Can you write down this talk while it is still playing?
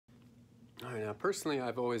All right, now personally,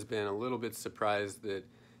 I've always been a little bit surprised that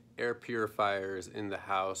air purifiers in the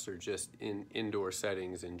house or just in indoor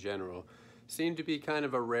settings in general seem to be kind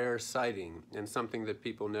of a rare sighting and something that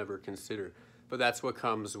people never consider. But that's what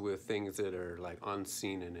comes with things that are like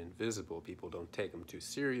unseen and invisible. People don't take them too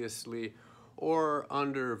seriously or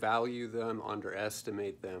undervalue them,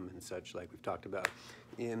 underestimate them and such, like we've talked about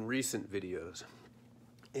in recent videos.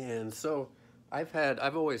 And so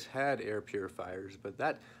I've always had air purifiers,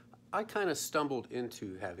 but I kind of stumbled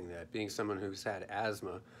into having that. Being someone who's had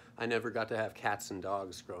asthma, I never got to have cats and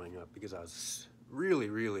dogs growing up because I was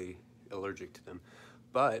really allergic to them.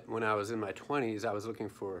 But when I was in my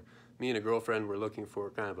 20s, me and a girlfriend were looking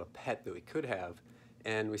for kind of a pet that we could have,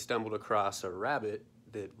 and we stumbled across a rabbit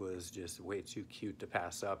that was just way too cute to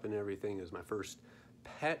pass up and everything. It was my first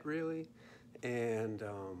pet, really, and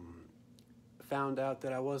found out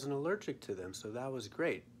that I wasn't allergic to them, so that was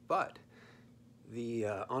great. But the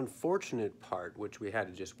unfortunate part, which we had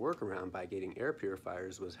to just work around by getting air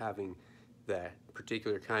purifiers, was having the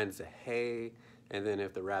particular kinds of hay, and then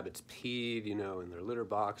if the rabbits peed, you know, in their litter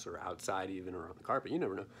box or outside even or on the carpet, you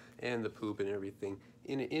never know, and the poop and everything.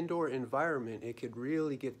 In an indoor environment, it could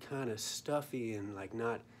really get kind of stuffy and like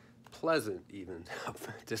not pleasant even,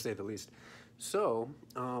 to say the least. So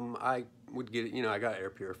I would get, I got an air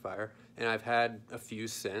purifier, and I've had a few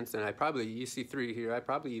since, and you see 3 here, I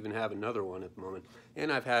probably even have another one at the moment.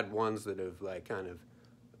 And I've had ones that have like kind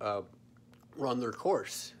of run their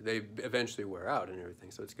course. They eventually wear out and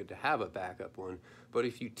everything, so it's good to have a backup one. But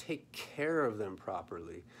if you take care of them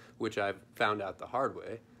properly, which I've found out the hard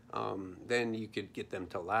way, then you could get them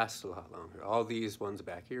to last a lot longer. All these ones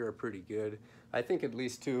back here are pretty good. I think at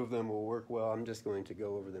least 2 of them will work well. I'm just going to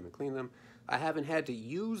go over them and clean them. I haven't had to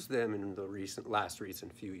use them in the last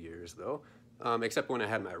recent few years though, except when I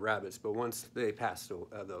had my rabbits. But once they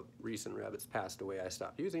the recent rabbits passed away, I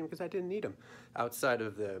stopped using them because I didn't need them. Outside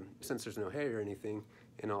of since there's no hay or anything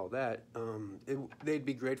and all that, they'd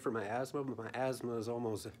be great for my asthma, but my asthma is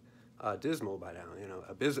almost dismal by now,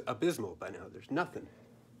 abysmal by now. There's nothing.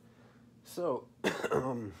 So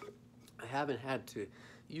I haven't had to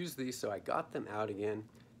use these, so I got them out again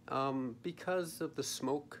because of the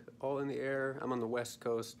smoke all in the air. I'm on the West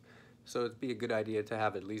Coast, so it'd be a good idea to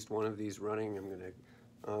have at least one of these running. I'm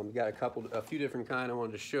gonna got a few different kind. I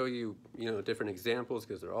wanted to show you, different examples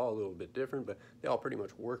because they're all a little bit different, but they all pretty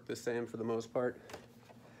much work the same for the most part.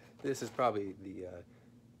 This is probably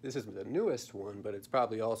this is the newest one, but it's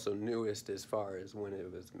probably also newest as far as when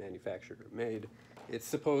it was manufactured or made. It's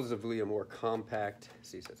supposedly a more compact,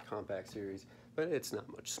 see it says compact series, but it's not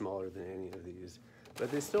much smaller than any of these.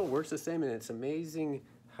 But it still works the same, and it's amazing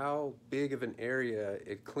how big of an area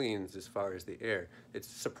it cleans as far as the air. It's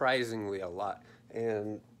surprisingly a lot,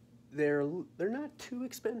 and they're not too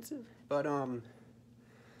expensive, but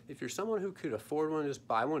if you're someone who could afford one, just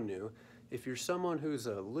buy one new. If you're someone who's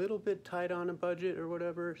a little bit tight on a budget or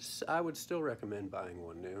whatever, I would still recommend buying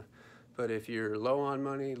one new. But if you're low on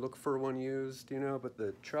money, look for one used, but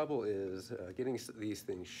the trouble is getting these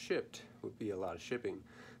things shipped would be a lot of shipping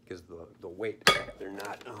because the weight, they're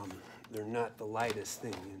not the lightest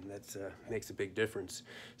thing, and that's makes a big difference.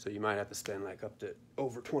 So you might have to spend like up to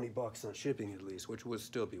over 20 bucks on shipping at least, which would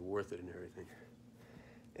still be worth it and everything.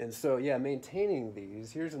 And so yeah, maintaining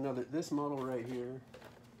these, here's this model right here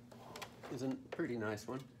is a pretty nice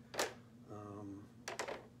one.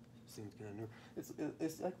 Seems kind of new.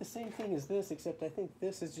 It's like the same thing as this, except I think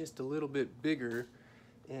this is just a little bit bigger.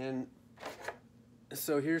 And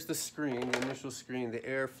so here's the screen, the initial screen. The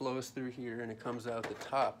air flows through here and it comes out the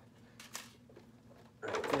top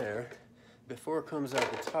right there. Before it comes out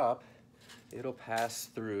the top, it'll pass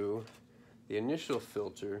through the initial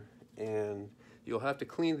filter, and you'll have to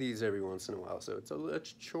clean these every once in a while. So it's a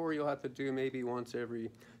chore you'll have to do maybe once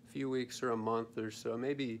every few weeks or a month or so,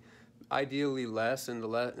 maybe ideally less, and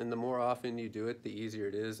the more often you do it, the easier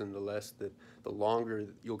it is, and the longer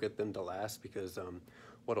you'll get them to last, because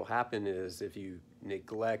what'll happen is if you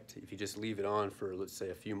just leave it on for, let's say,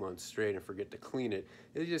 a few months straight and forget to clean it,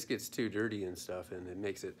 it just gets too dirty and stuff, and it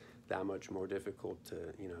makes it that much more difficult to,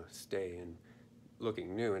 stay and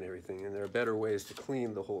looking new and everything. And there are better ways to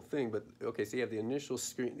clean the whole thing. But okay, so you have the initial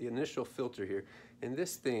screen, the initial filter here, and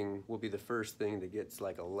this thing will be the first thing that gets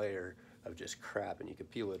like a layer of just crap, and you can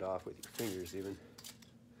peel it off with your fingers even.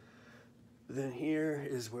 Then here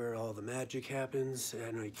is where all the magic happens.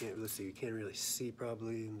 I know you can't really see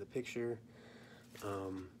probably in the picture.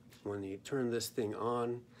 When you turn this thing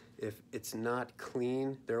on, if it's not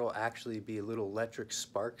clean, there will actually be little electric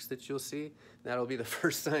sparks that you'll see. That'll be the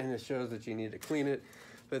first sign that shows that you need to clean it.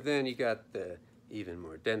 But then you got the even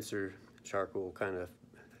more denser charcoal kind of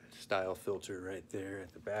style filter right there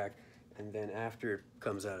at the back. And then after it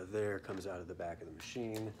comes out of there, it comes out of the back of the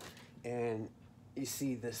machine. And you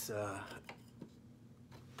see this,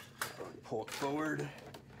 pull it forward,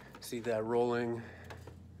 see that rolling?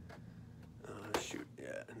 Shoot,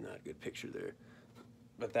 yeah, not a good picture there.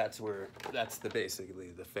 But that's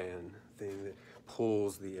basically the fan thing that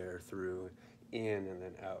pulls the air through, in and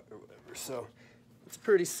then out or whatever. So it's a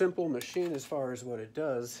pretty simple machine as far as what it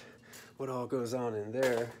does. What all goes on in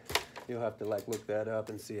there, you'll have to like look that up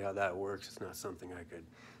and see how that works. It's not something I could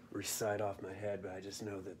recite off my head, but I just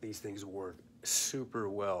know that these things work super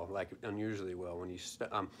well, like unusually well. When you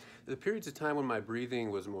the periods of time when my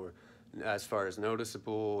breathing was more, as far as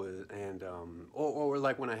noticeable, and or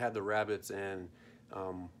like when I had the rabbits, and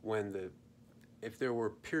if there were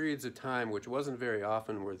periods of time, which wasn't very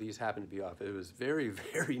often, where these happened to be off, it was very,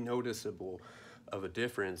 very noticeable of a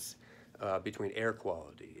difference between air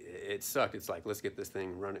quality. It sucked. It's like, let's get this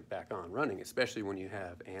thing back on running, especially when you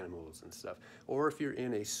have animals and stuff. Or if you're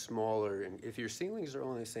in a smaller, and if your ceilings are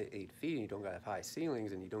only, say, 8 feet, and you don't have high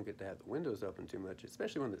ceilings, and you don't get to have the windows open too much,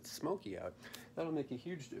 especially when it's smoky out, that'll make a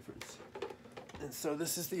huge difference. And so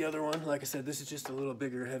this is the other one. Like I said, this is just a little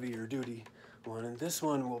bigger, heavier duty one. And this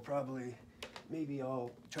one will probably, maybe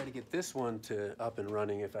I'll try to get this one up and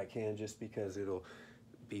running if I can, just because it'll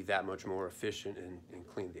be that much more efficient and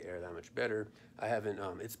clean the air that much better. I haven't,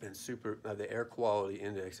 it's been super, the air quality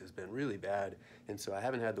index has been really bad, and so I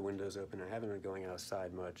haven't had the windows open. I haven't been going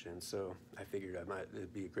outside much, and so I figured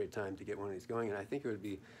it'd be a great time to get one of these going, and I think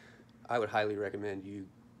I would highly recommend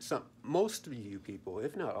most of you people,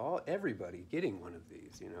 if not everybody, getting one of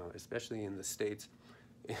these, you know, especially in the States,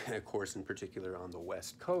 of course, in particular on the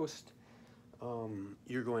West Coast.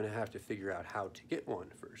 You're going to have to figure out how to get one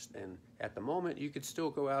first. And at the moment, you could still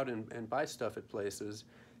go out and buy stuff at places.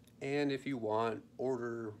 And if you want,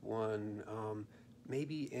 order one.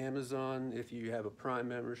 Maybe Amazon, if you have a Prime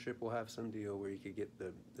membership, will have some deal where you could get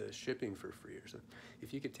the shipping for free or something.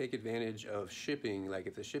 If you could take advantage of shipping, like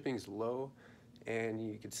if the shipping's low and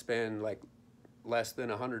you could spend like less than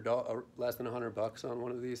 $100 on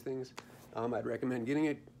one of these things, I'd recommend getting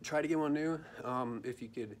it. Try to get one new. If you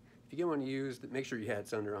get one used, make sure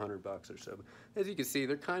it's under $100 or so. As you can see,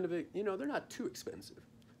 they're kind of, they're not too expensive.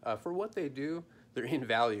 For what they do, they're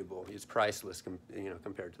invaluable. It's priceless,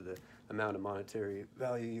 compared to the amount of monetary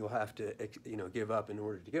value you'll have to, give up in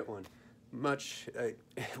order to get one. Much,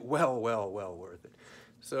 well worth it.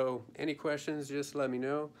 So, any questions, just let me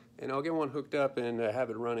know, and I'll get one hooked up and have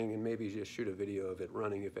it running, and maybe just shoot a video of it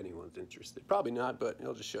running if anyone's interested. Probably not, but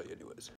I'll just show you anyways.